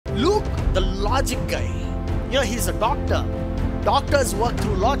the logic guy. You know, he's a doctor. Doctors work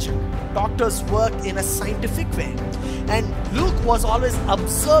through logic. Doctors work in a scientific way. And Luke was always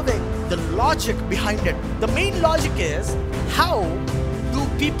observing the logic behind it. The main logic is, how do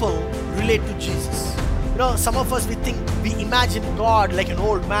people relate to Jesus? You know, some of us, we imagine God like an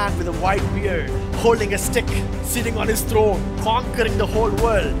old man with a white beard, holding a stick, sitting on his throne, conquering the whole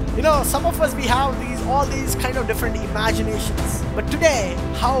world. You know, some of us, we have all these kind of different imaginations. But today,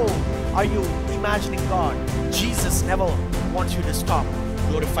 how are you imagining God? Jesus never wants you to stop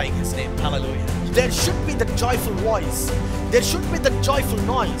glorifying His name. Hallelujah. There should be the joyful voice. There should be the joyful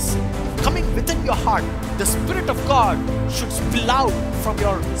noise coming within your heart. The Spirit of God should spill out from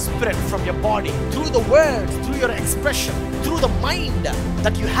your spirit, from your body, through the words, through your expression, through the mind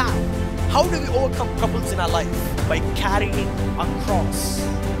that you have. How do we overcome problems in our life? By carrying a cross,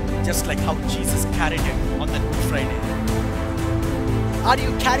 just like how Jesus carried it on that Good Friday. Are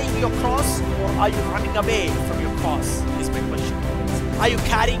you carrying your cross, or are you running away from your cross, is my question. Are you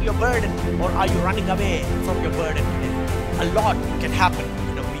carrying your burden, or are you running away from your burden today? A lot can happen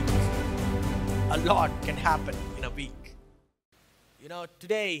in a week. A lot can happen in a week. You know,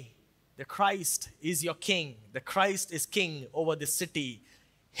 today, the Christ is your King. The Christ is King over this city.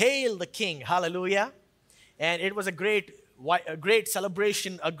 Hail the King. Hallelujah. And it was a great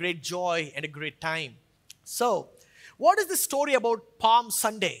celebration, a great joy, and a great time. So, what is the story about Palm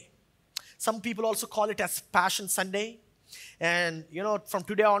Sunday? Some people also call it as Passion Sunday. And, you know, from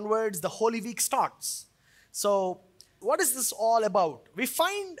today onwards, the Holy Week starts. So, what is this all about? We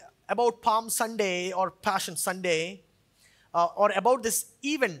find about Palm Sunday or Passion Sunday, or about this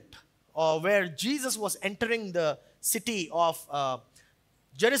event where Jesus was entering the city of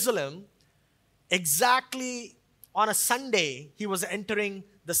Jerusalem. Exactly on a Sunday, He was entering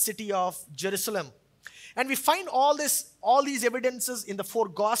the city of Jerusalem. And we find all these evidences in the 4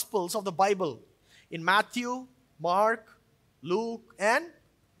 Gospels of the Bible, in Matthew, Mark, Luke, and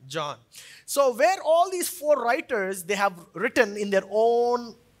John. So where all these 4 writers, they have written in their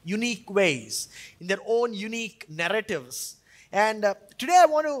own unique ways, in their own unique narratives. And today I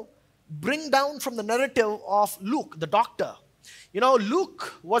want to bring down from the narrative of Luke, the doctor. You know,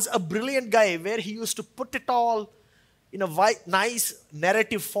 Luke was a brilliant guy where he used to put it all in a nice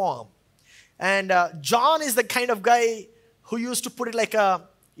narrative form. And John is the kind of guy who used to put it like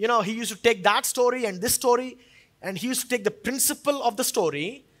he used to take that story and this story, and he used to take the principle of the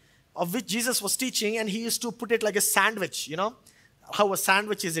story of which Jesus was teaching, and he used to put it like a sandwich, you know. How a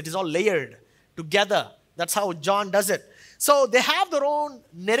sandwich is, it is all layered together. That's how John does it. So they have their own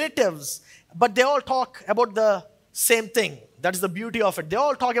narratives, but they all talk about the same thing. That's the beauty of it. They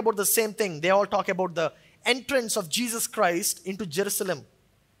all talk about the same thing. They all talk about the entrance of Jesus Christ into Jerusalem.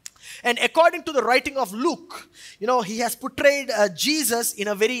 And according to the writing of Luke, you know, he has portrayed Jesus in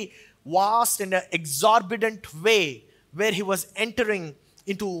a very vast and exorbitant way where he was entering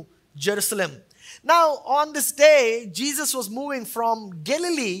into Jerusalem. Now, on this day, Jesus was moving from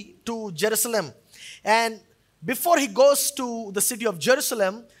Galilee to Jerusalem. And before he goes to the city of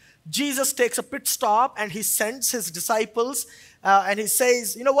Jerusalem, Jesus takes a pit stop and he sends his disciples and he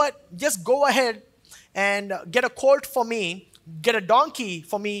says, you know what, just go ahead and get a colt for me, get a donkey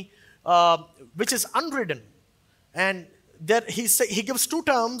for me, which is unridden. And there he gives 2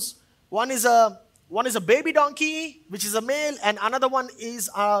 terms. One is a baby donkey, which is a male, and another one is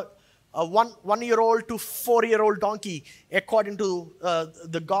a 1-year-old to 4-year-old donkey. According to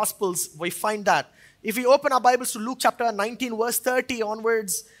the Gospels, we find that. If we open our Bibles to Luke chapter 19, verse 30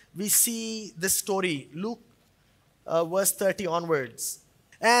 onwards, we see this story. Luke verse 30 onwards.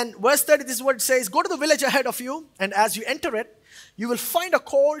 And verse 30, this is what it says: go to the village ahead of you, and as you enter it, you will find a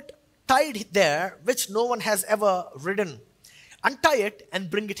colt tied there, which no one has ever ridden. Untie it and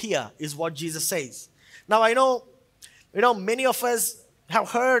bring it here, is what Jesus says. Now I know, many of us have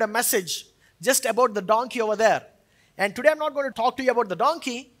heard a message just about the donkey over there. And today I'm not going to talk to you about the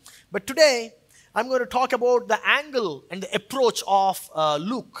donkey, but today I'm going to talk about the angle and the approach of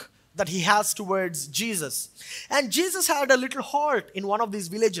Luke that he has towards Jesus. And Jesus had a little halt in one of these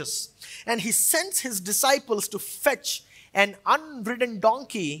villages, and he sends his disciples to fetch an unridden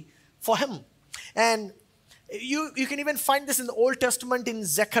donkey for him. And you can even find this in the Old Testament in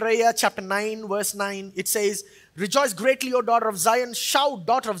Zechariah chapter 9, verse 9. It says, rejoice greatly, O daughter of Zion. Shout,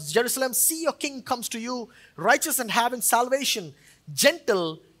 daughter of Jerusalem. See, your king comes to you, righteous and having salvation,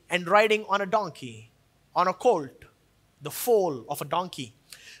 gentle and riding on a donkey, on a colt, the foal of a donkey.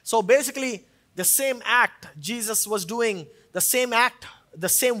 So basically, the same act Jesus was doing, the same act, the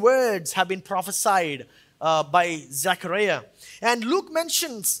same words have been prophesied by Zechariah. And Luke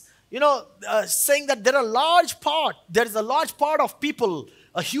mentions, saying that there is a large part of people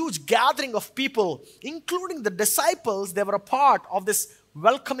a huge gathering of people, including the disciples. They were a part of this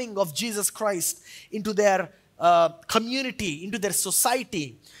welcoming of Jesus Christ into their community, into their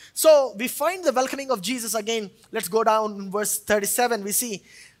society. So we find the welcoming of Jesus again. Let's go down in verse 37. We see,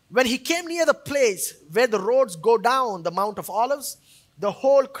 when he came near the place where the roads go down the Mount of Olives, the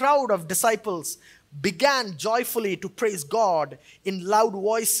whole crowd of disciples began joyfully to praise God in loud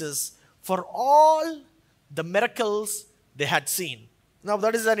voices for all the miracles they had seen. Now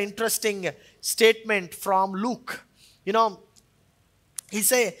that is an interesting statement from Luke. You know, he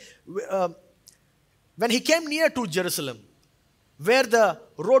say, when he came near to Jerusalem, where the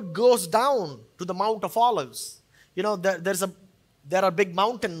road goes down to the Mount of Olives, you know, there are big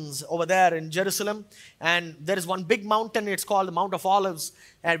mountains over there in Jerusalem, and there is one big mountain, it's called the Mount of Olives,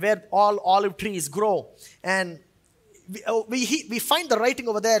 and where all olive trees grow. And we find the writing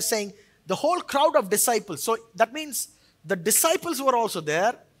over there saying, the whole crowd of disciples. So that means the disciples were also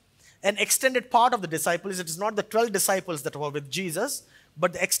there, an extended part of the disciples. It is not the 12 disciples that were with Jesus,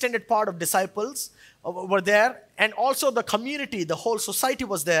 but the extended part of disciples were there, and also the community, the whole society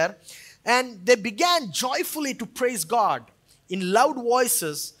was there, and they began joyfully to praise God in loud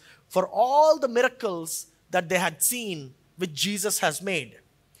voices for all the miracles that they had seen, which Jesus has made.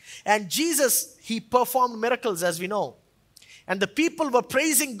 And Jesus, he performed miracles, as we know. And the people were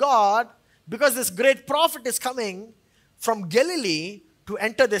praising God because this great prophet is coming from Galilee to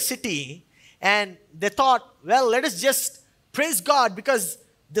enter the city. And they thought, well, let us just praise God because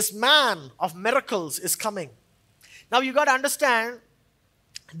this man of miracles is coming. Now you got to understand,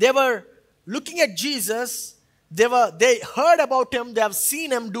 they were looking at Jesus. They heard about him. They have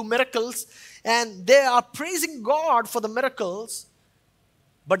seen him do miracles. And they are praising God for the miracles.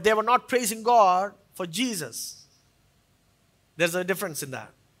 But they were not praising God for Jesus. There's a difference in that.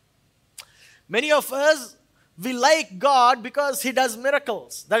 Many of us, we like God because he does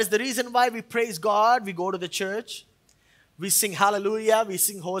miracles. That is the reason why we praise God. We go to the church. We sing hallelujah. We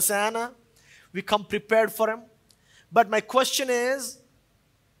sing hosanna. We come prepared for him. But my question is,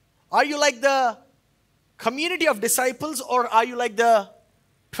 are you like the community of disciples, or are you like the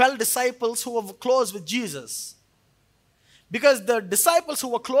 12 disciples who were close with Jesus? Because the disciples who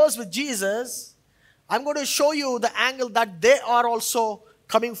were close with Jesus, I'm going to show you the angle that they are also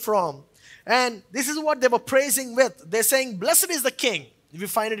coming from. And this is what they were praising with. They're saying, blessed is the King. If you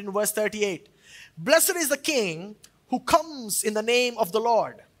find it in verse 38. Blessed is the King who comes in the name of the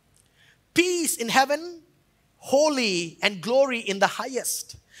Lord. Peace in heaven, holy and glory in the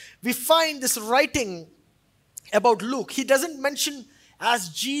highest. We find this writing about Luke. He doesn't mention as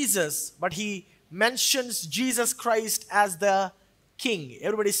Jesus, but he mentions Jesus Christ as the King.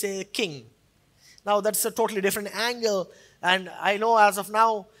 Everybody say King. Now that's a totally different angle. And I know as of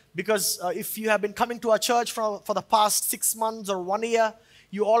now, because if you have been coming to our church for the past 6 months or 1 year,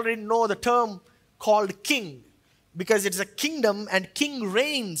 you already know the term called king. Because it's a kingdom, and king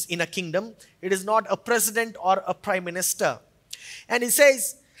reigns in a kingdom. It is not a president or a prime minister. And he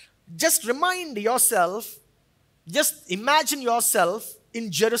says, just remind yourself, just imagine yourself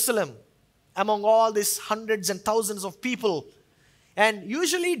in Jerusalem among all these hundreds and thousands of people. And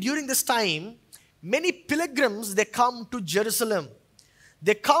usually during this time, many pilgrims, they come to Jerusalem.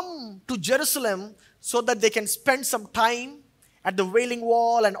 They come to Jerusalem so that they can spend some time at the Wailing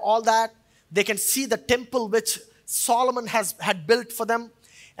Wall and all that. They can see the temple which Solomon had built for them,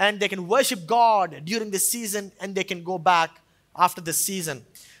 and they can worship God during this season, and they can go back after this season.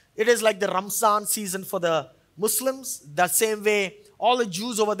 It is like the Ramzan season for the Muslims. The same way, all the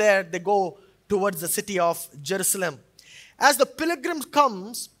Jews over there, they go towards the city of Jerusalem. As the pilgrims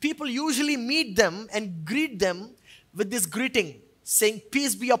comes, people usually meet them and greet them with this greeting, saying,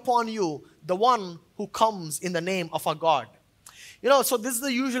 peace be upon you, the one who comes in the name of our God. You know, so this is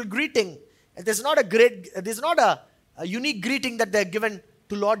the usual greeting. There's not a unique greeting that they're given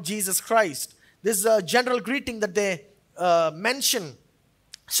to Lord Jesus Christ. This is a general greeting that they mention.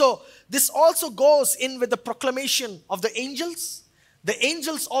 So this also goes in with the proclamation of the angels. The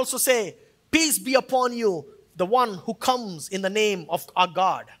angels also say, peace be upon you, the one who comes in the name of our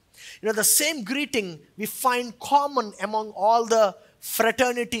God. You know, the same greeting we find common among all the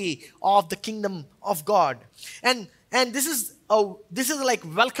fraternity of the kingdom of God. And this is like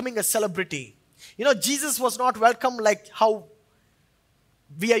welcoming a celebrity. You know, Jesus was not welcomed like how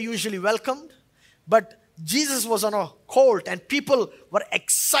we are usually welcomed, but Jesus was on a colt and people were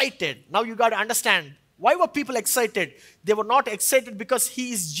excited. Now you got to understand, why were people excited? They were not excited because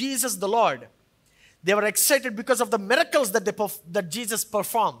he is Jesus the Lord. They were excited because of the miracles that Jesus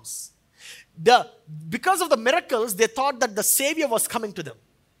performs. Because of the miracles, they thought that the Savior was coming to them.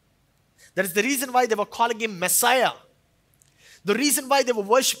 That is the reason why they were calling him Messiah. The reason why they were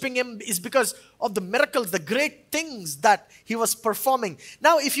worshiping him is because of the miracles, the great things that he was performing.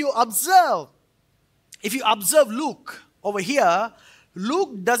 Now, if you observe Luke over here,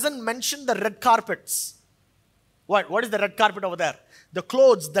 Luke doesn't mention the red carpets. What is the red carpet over there? The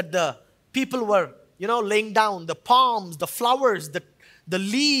clothes that the people were, laying down, the palms, the flowers, the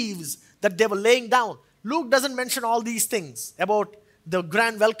leaves that they were laying down. Luke doesn't mention all these things about the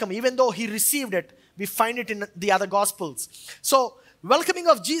grand welcome, even though he received it. We find it in the other Gospels. So, welcoming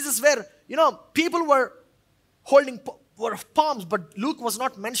of Jesus where, people were holding palms, but Luke was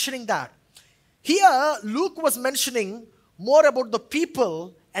not mentioning that. Here, Luke was mentioning more about the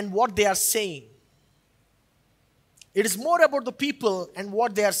people and what they are saying. It is more about the people and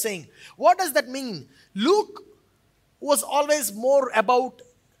what they are saying. What does that mean? Luke was always more about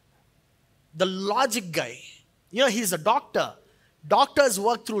the logic guy. He's a doctor. Doctors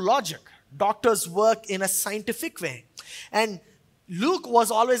work through logic. Doctors work in a scientific way. And Luke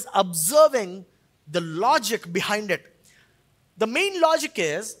was always observing the logic behind it. The main logic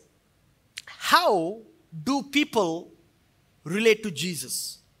is, how do people relate to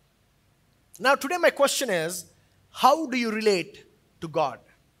Jesus? Now, today my question is, how do you relate to God?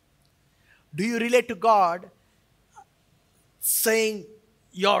 Do you relate to God saying,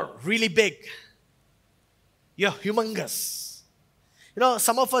 you're really big, you're humongous?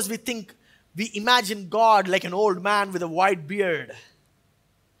 Some of us, we imagine God like an old man with a white beard,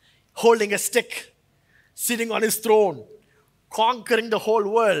 holding a stick, sitting on his throne, conquering the whole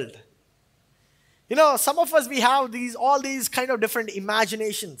world. Some of us, we have all these kind of different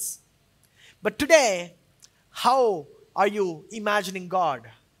imaginations. But today, how are you imagining God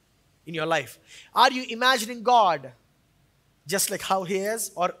in your life? Are you imagining God just like how he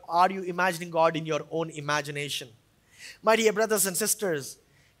is? Or are you imagining God in your own imagination? My dear brothers and sisters,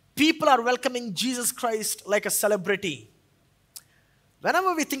 people are welcoming Jesus Christ like a celebrity.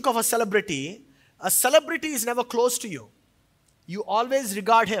 Whenever we think of a celebrity is never close to you. You always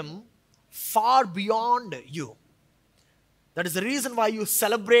regard him far beyond you. That is the reason why you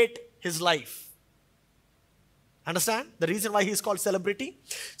celebrate his life. Understand? The reason why he is called celebrity.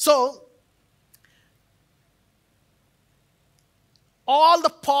 So, all the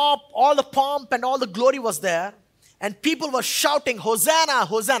pomp and all the glory was there. And people were shouting, Hosanna,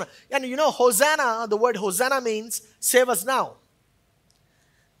 Hosanna. And Hosanna, the word Hosanna means save us now.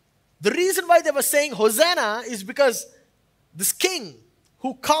 The reason why they were saying Hosanna is because this king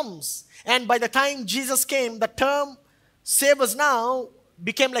who comes, and by the time Jesus came, the term save us now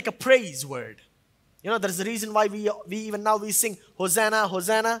became like a praise word. That is the reason why we even now we sing Hosanna,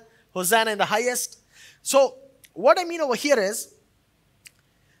 Hosanna, Hosanna in the highest. So what I mean over here is,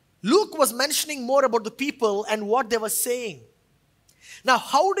 Luke was mentioning more about the people and what they were saying. Now,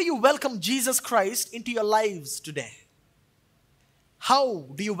 how do you welcome Jesus Christ into your lives today? How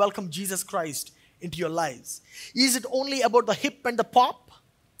do you welcome Jesus Christ into your lives? Is it only about the hip and the pop?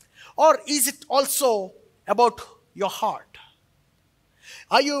 Or is it also about your heart?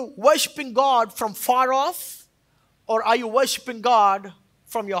 Are you worshiping God from far off? Or are you worshiping God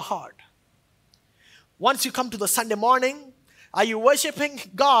from your heart? Once you come to the Sunday morning, are you worshiping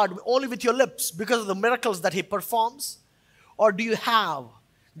God only with your lips because of the miracles that he performs? Or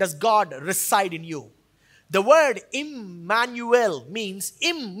does God reside in you? The word Immanuel means,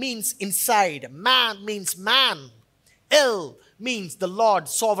 Im means inside, man means man, El means the Lord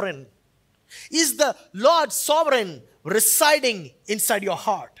sovereign. Is the Lord sovereign residing inside your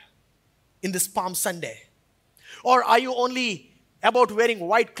heart in this Palm Sunday? Or are you only about wearing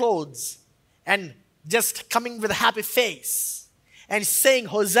white clothes and just coming with a happy face and saying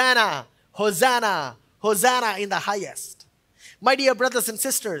Hosanna, Hosanna, Hosanna in the highest? My dear brothers and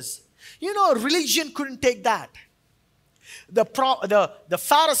sisters, religion couldn't take that. The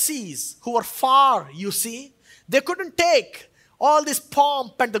Pharisees who were far, they couldn't take all this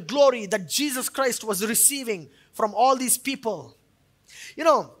pomp and the glory that Jesus Christ was receiving from all these people.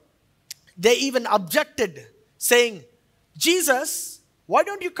 They even objected, saying, Jesus, why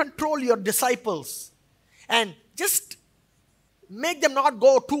don't you control your disciples and just make them not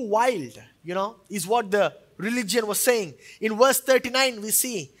go too wild, is what the religion was saying. In verse 39, we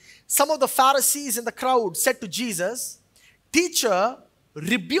see some of the Pharisees in the crowd said to Jesus, Teacher,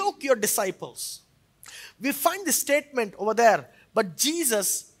 rebuke your disciples. We find this statement over there, but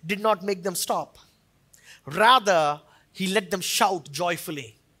Jesus did not make them stop. Rather, he let them shout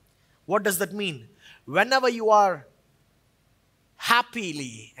joyfully. What does that mean? Whenever you are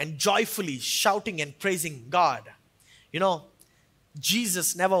happily and joyfully shouting and praising God,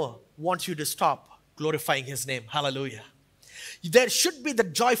 Jesus never wants you to stop glorifying his name. Hallelujah. There should be the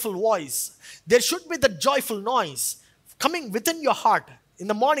joyful voice. There should be the joyful noise coming within your heart. In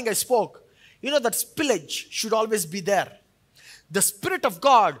the morning I spoke, that spillage should always be there. The Spirit of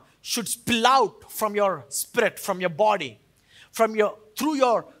God should spill out from your spirit, from your body, through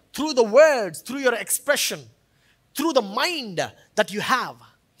the words, through your expression, through the mind that you have.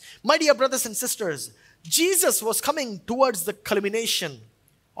 My dear brothers and sisters, Jesus was coming towards the culmination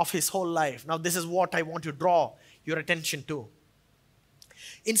of his whole life. Now this is what I want to draw your attention to.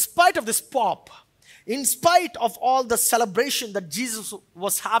 In spite of this pomp, in spite of all the celebration that Jesus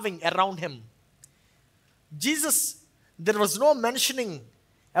was having around him, there was no mentioning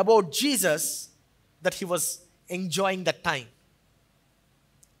about Jesus that he was enjoying that time.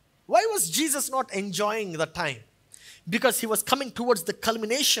 Why was Jesus not enjoying the time? Because he was coming towards the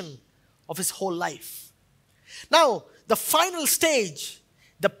culmination of his whole life. Now, the final stage,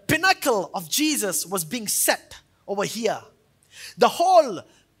 the pinnacle of Jesus was being set over here. The whole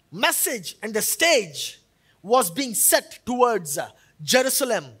message and the stage was being set towards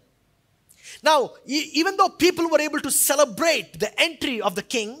Jerusalem. Now, even though people were able to celebrate the entry of the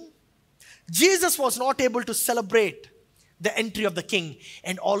king, Jesus was not able to celebrate the entry of the king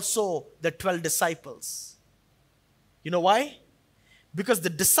and also the 12 disciples. You know why? Because the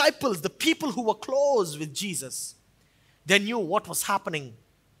disciples, the people who were close with Jesus, they knew what was happening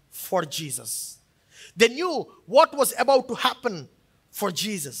for Jesus. They knew what was about to happen for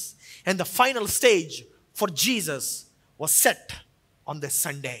Jesus. And the final stage for Jesus was set on this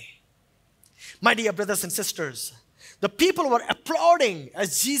Sunday. My dear brothers and sisters, the people were applauding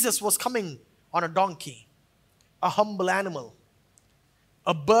as Jesus was coming on a donkey, a humble animal,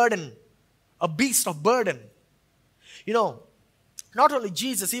 a burden, a beast of burden. Not only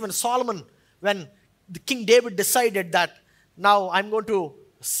Jesus, even Solomon, when the King David decided that now I'm going to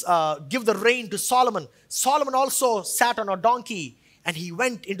give the reign to Solomon, Solomon also sat on a donkey and he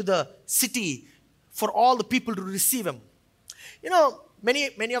went into the city for all the people to receive him.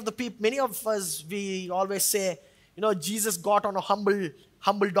 Many of us, we always say, Jesus got on a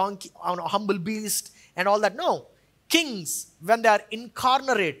humble donkey, on a humble beast and all that. No. Kings, when they are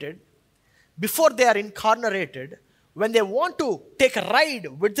incarnated, before they are incarnated, when they want to take a ride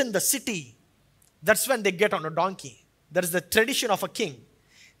within the city, that's when they get on a donkey. That is the tradition of a king.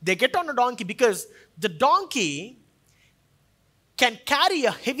 They get on a donkey because the donkey can carry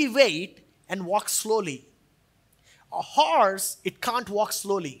a heavy weight and walk slowly. A horse, it can't walk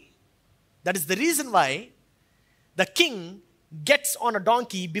slowly. That is the reason why the king gets on a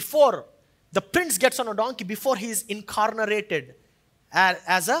donkey before, the prince gets on a donkey before he is incarnated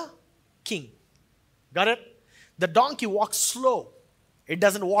as a king. Got it? The donkey walks slow. It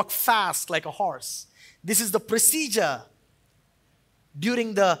doesn't walk fast like a horse. This is the procedure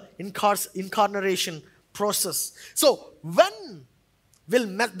during the incarnation process. So when will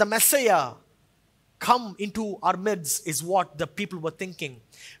the Messiah come into our midst is what the people were thinking.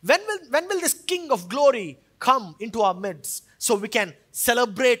 When will this King of glory come into our midst so we can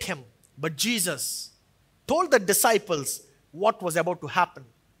celebrate him? But Jesus told the disciples what was about to happen.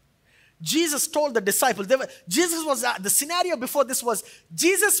 Jesus told the disciples, the scenario before this was,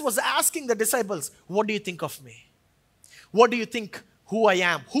 Jesus was asking the disciples, what do you think of me? What do you think who I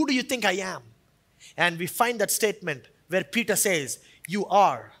am? Who do you think I am? And we find that statement where Peter says, you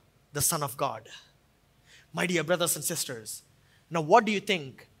are the Son of God. My dear brothers and sisters, now what do you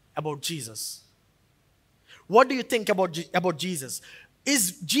think about Jesus? What do you think about Jesus?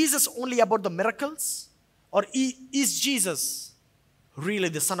 Is Jesus only about the miracles? Or is Jesus really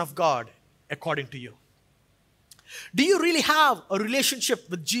the Son of God according to you? Do you really have a relationship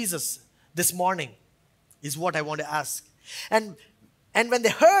with Jesus this morning? Is what I want to ask. And when they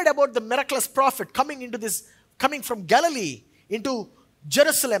heard about the miraculous prophet coming from Galilee into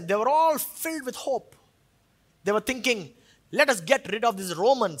Jerusalem, they were all filled with hope. They were thinking, let us get rid of these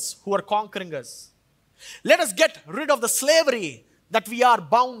Romans who are conquering us. Let us get rid of the slavery that we are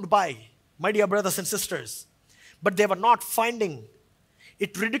bound by, my dear brothers and sisters. But they were not finding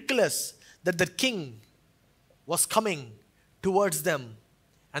it ridiculous that the king was coming towards them.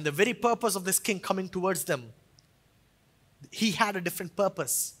 And the very purpose of this king coming towards them, he had a different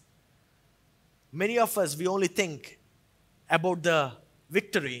purpose. Many of us, we only think about the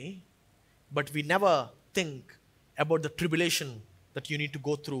victory, but we never think about the tribulation that you need to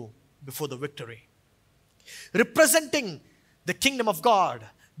go through before the victory. Representing the kingdom of God,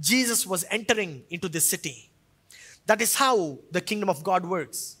 Jesus was entering into this city. That is how the kingdom of God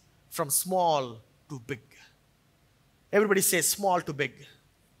works, from small to big. Everybody says small to big.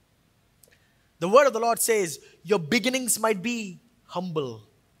 The word of the Lord says, your beginnings might be humble,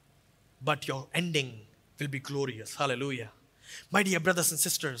 but your ending will be glorious. Hallelujah. My dear brothers and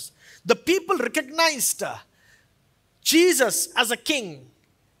sisters, the people recognized Jesus as a king.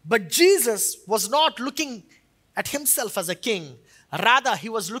 But Jesus was not looking at himself as a king. Rather, he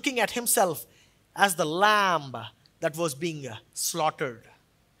was looking at himself as the lamb that was being slaughtered.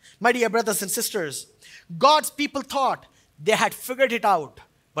 My dear brothers and sisters, God's people thought they had figured it out.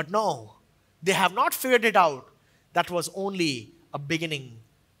 But no, they have not figured it out. That was only a beginning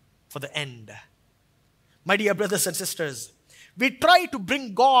for the end. My dear brothers and sisters, we try to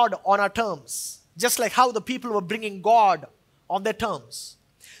bring God on our terms, just like how the people were bringing God on their terms.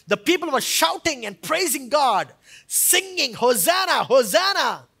 The people were shouting and praising God, singing, Hosanna,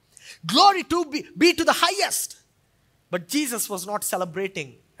 Hosanna, glory be to the highest. But Jesus was not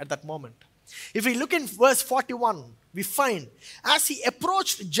celebrating at that moment. If we look in verse 41, we find, as he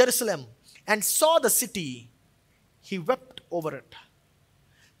approached Jerusalem and saw the city, he wept over it.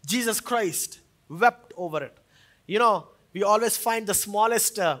 Jesus Christ wept over it. You know, we always find the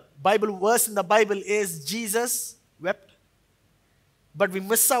smallest Bible verse in the Bible is Jesus wept. But we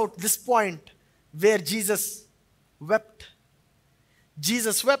miss out this point where Jesus wept.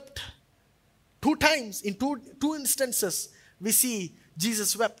 Jesus wept. 2 times, in two instances, we see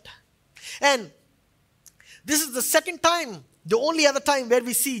Jesus wept. And this is the second time, the only other time where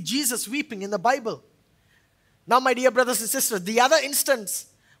we see Jesus weeping in the Bible. Now, my dear brothers and sisters, the other instance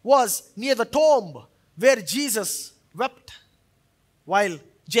was near the tomb where Jesus wept while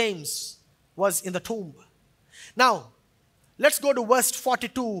James was in the tomb. Now, let's go to verse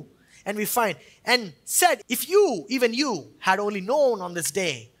 42 and we find, and said, if you, even you, had only known on this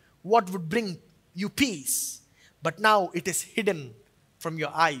day what would bring you peace, but now it is hidden from your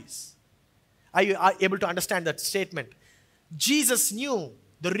eyes. Are you able to understand that statement? Jesus knew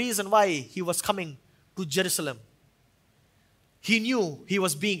the reason why he was coming to Jerusalem. He knew he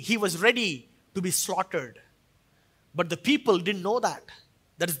was ready to be slaughtered. But the people didn't know that.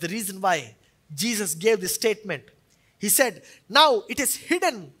 That is the reason why Jesus gave this statement. He said, now it is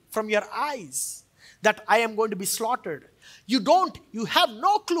hidden from your eyes that I am going to be slaughtered. You have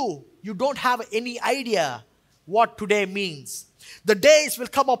no clue. You don't have any idea what today means. The days will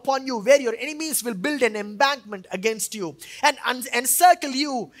come upon you where your enemies will build an embankment against you and encircle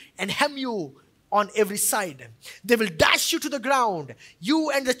you and hem you on every side. They will dash you to the ground, you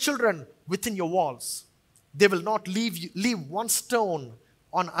and the children within your walls. They will not leave one stone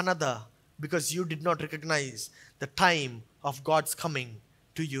on another, because you did not recognize the time of God's coming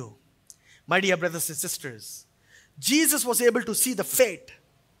to you. My dear brothers and sisters, Jesus was able to see the fate,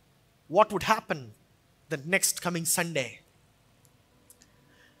 what would happen the next coming Sunday.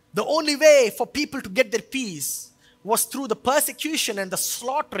 The only way for people to get their peace was through the persecution and the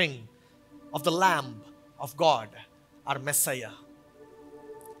slaughtering of the Lamb of God, our Messiah.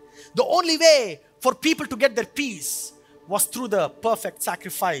 The only way for people to get their peace was through the perfect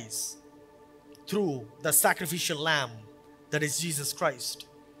sacrifice, through the sacrificial lamb, that is Jesus Christ.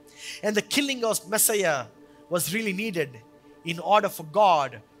 And the killing of Messiah was really needed in order for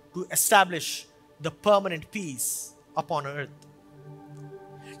God to establish the permanent peace upon earth.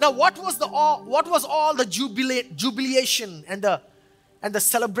 Now, what was all the jubilation and the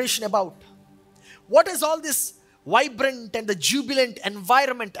celebration about? What is all this vibrant and the jubilant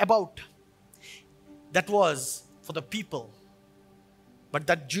environment about? That was for the people. But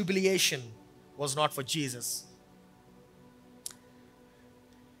that jubilation was not for Jesus.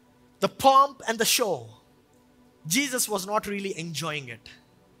 The pomp and the show, Jesus was not really enjoying it.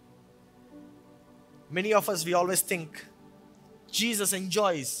 Many of us, we always think Jesus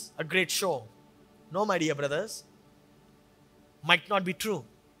enjoys a great show. No, my dear brothers, might not be true.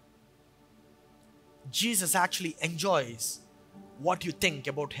 Jesus actually enjoys what you think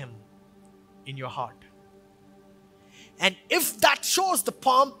about him in your heart. And if that shows the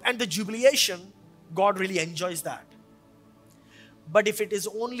pomp and the jubilation, God really enjoys that. But if it is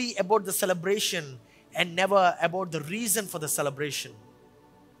only about the celebration and never about the reason for the celebration,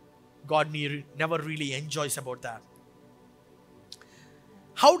 God never really enjoys about that.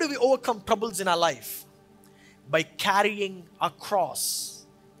 How do we overcome troubles in our life? By carrying a cross,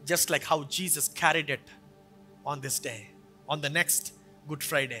 just like how Jesus carried it on this day, on the next Good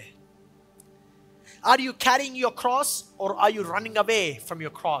Friday. Are you carrying your cross, or are you running away from your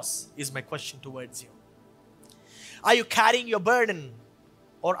cross, is my question towards you. Are you carrying your burden,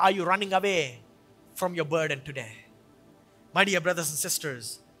 or are you running away from your burden today? My dear brothers and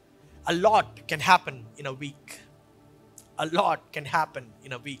sisters, a lot can happen in a week. A lot can happen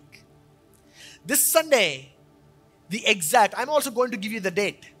in a week. This Sunday, I'm also going to give you the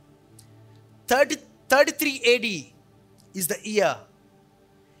date. 33 AD is the year.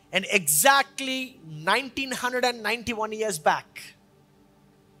 And exactly 1991 years back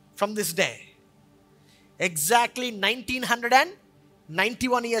from this day, Exactly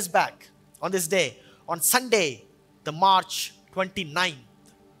 1991 years back on this day, on Sunday, the March 29th,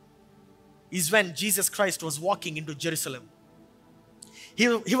 is when Jesus Christ was walking into Jerusalem.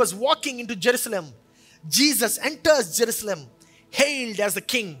 He was walking into Jerusalem. Jesus enters Jerusalem, hailed as the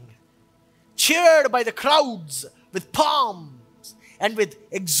king, cheered by the crowds with palms and with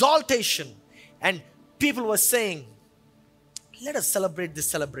exaltation. And people were saying, let us celebrate this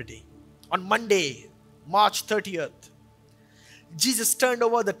celebrity. On Monday, March 30th, Jesus turned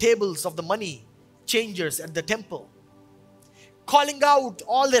over the tables of the money changers at the temple, calling out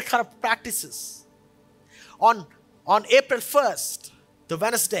all their corrupt practices. On April 1st, the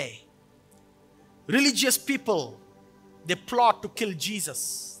Wednesday, religious people, they plot to kill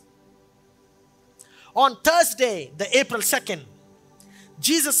Jesus. On Thursday, the April 2nd,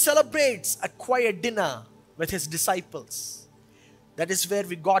 Jesus celebrates a quiet dinner with his disciples. That is where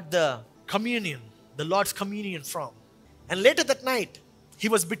we got the communion, the Lord's communion from. And later that night, he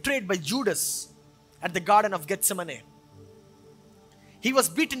was betrayed by Judas at the Garden of Gethsemane. He was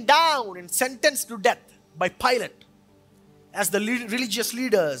beaten down and sentenced to death by Pilate, as the religious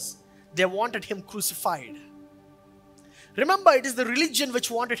leaders, they wanted him crucified. Remember, it is the religion which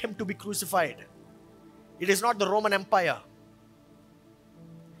wanted him to be crucified. It is not the Roman Empire.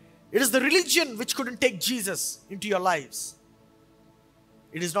 It is the religion which couldn't take Jesus into your lives.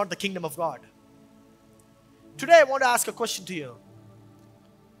 It is not the kingdom of God. Today I want to ask a question to you.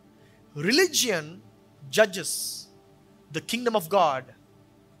 Religion judges. The kingdom of God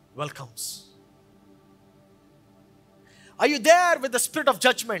welcomes. Are you there with the spirit of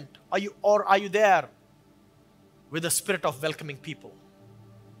judgment? Or are you there with the spirit of welcoming people?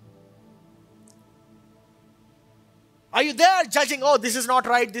 Are you there judging, oh, this is not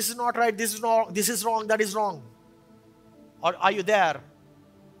right, this is not right, this is wrong, that is wrong? Or are you there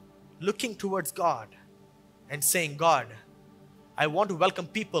looking towards God and saying, God, I want to welcome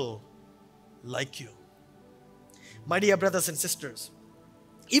people like you? My dear brothers and sisters,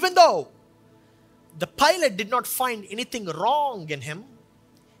 even though the Pilate did not find anything wrong in him,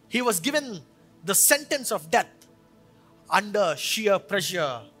 he was given the sentence of death under sheer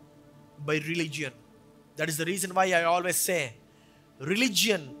pressure by religion. That is the reason why I always say,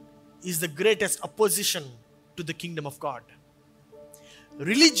 religion is the greatest opposition to the kingdom of God.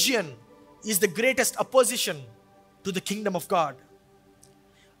 Religion is the greatest opposition to the kingdom of God.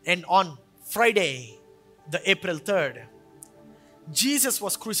 And on Friday, the April 3rd, Jesus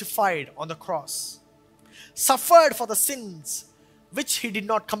was crucified on the cross, suffered for the sins which he did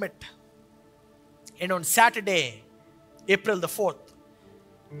not commit. And on Saturday, April the 4th,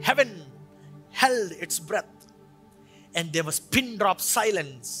 heaven held its breath, and there was pin drop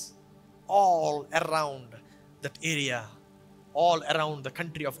silence all around that area, all around the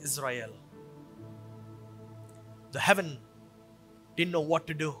country of Israel. The heaven didn't know what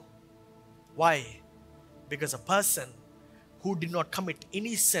to do. Why? Because a person who did not commit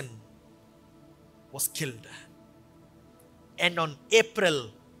any sin was killed. And on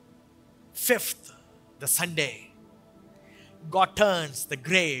April 5th, the Sunday, God turns the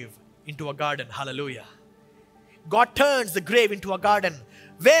grave into a garden. Hallelujah. God turns the grave into a garden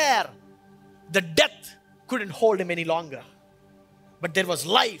where the death couldn't hold him any longer. But there was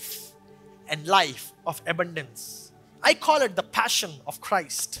life, and life of abundance. I call it the passion of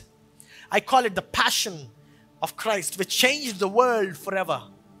Christ. I call it the passion of Christ, which changed the world forever.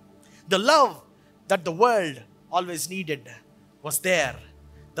 The love that the world always needed was there.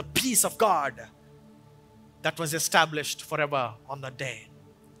 The peace of God that was established forever on that day.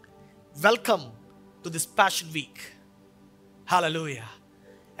 Welcome to this Passion Week. Hallelujah.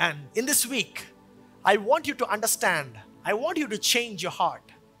 And in this week, I want you to understand, I want you to change your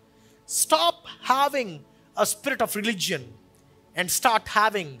heart. Stop having a spirit of religion and start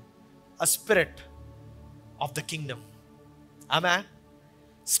having a spirit of the kingdom. Amen.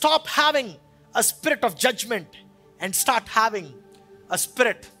 Stop having a spirit of judgment and start having a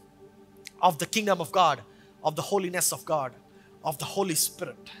spirit of the kingdom of God, of the holiness of God, of the Holy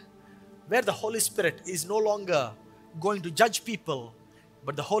Spirit. Where the Holy Spirit is no longer going to judge people,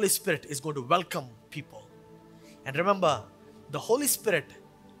 but the Holy Spirit is going to welcome people. And remember, the Holy Spirit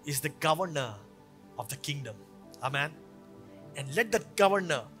is the governor of the kingdom. Amen. And let that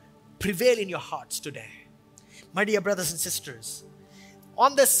governor prevail in your hearts today. My dear brothers and sisters,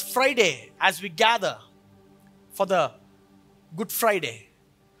 on this Friday, as we gather for the Good Friday,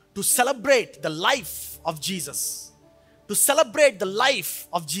 to celebrate the life of Jesus, to celebrate the life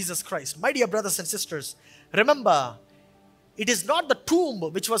of Jesus Christ. My dear brothers and sisters, remember, it is not the tomb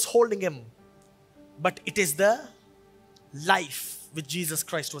which was holding him, but it is the life which Jesus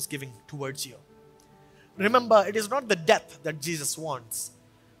Christ was giving towards you. Remember, it is not the death that Jesus wants,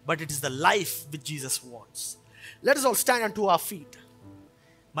 but it is the life which Jesus wants. Let us all stand onto our feet.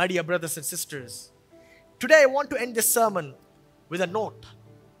 My dear brothers and sisters, today I want to end this sermon with a note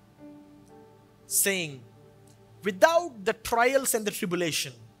saying, without the trials and the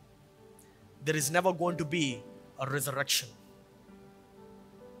tribulation, there is never going to be a resurrection.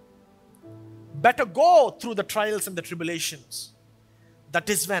 Better go through the trials and the tribulations. That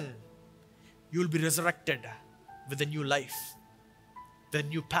is when you will be resurrected with a new life, with a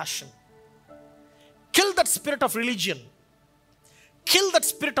new passion. Kill that spirit of religion. Kill that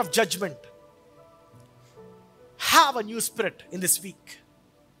spirit of judgment. Have a new spirit in this week.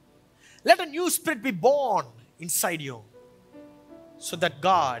 Let a new spirit be born inside you so that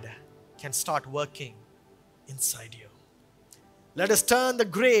God can start working inside you. Let us turn the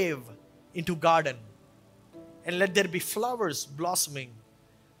grave into garden and let there be flowers blossoming,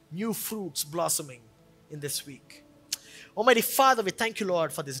 new fruits blossoming in this week. Almighty Father, we thank you,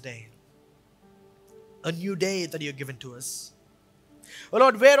 Lord, for this day. A new day that you have given to us. Oh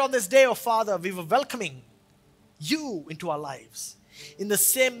Lord, where on this day, oh Father, we were welcoming you into our lives. In the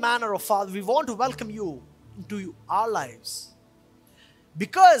same manner, oh Father, we want to welcome you into our lives.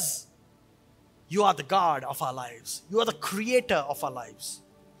 Because you are the God of our lives. You are the creator of our lives.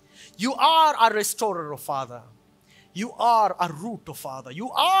 You are our restorer, oh Father. You are our root, oh Father.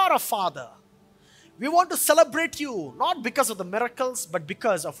 You are a Father. We want to celebrate you, not because of the miracles, but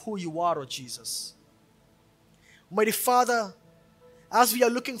because of who you are, oh Jesus. Almighty Father, as we are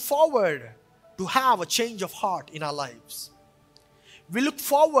looking forward to have a change of heart in our lives, we look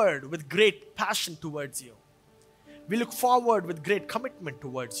forward with great passion towards you. We look forward with great commitment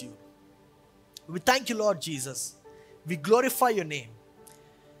towards you. We thank you, Lord Jesus. We glorify your name.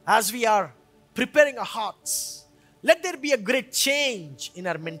 As we are preparing our hearts, let there be a great change in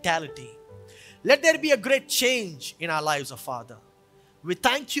our mentality. Let there be a great change in our lives, oh Father. We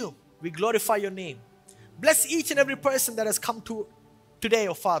thank you. We glorify your name. Bless each and every person that has come to today,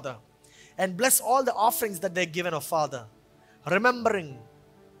 oh Father. And bless all the offerings that they've given, oh Father. Remembering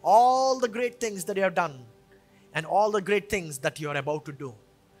all the great things that you have done and all the great things that you are about to do.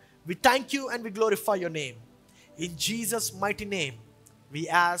 We thank you and we glorify your name. In Jesus' mighty name, we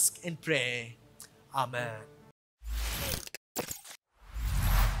ask and pray. Amen.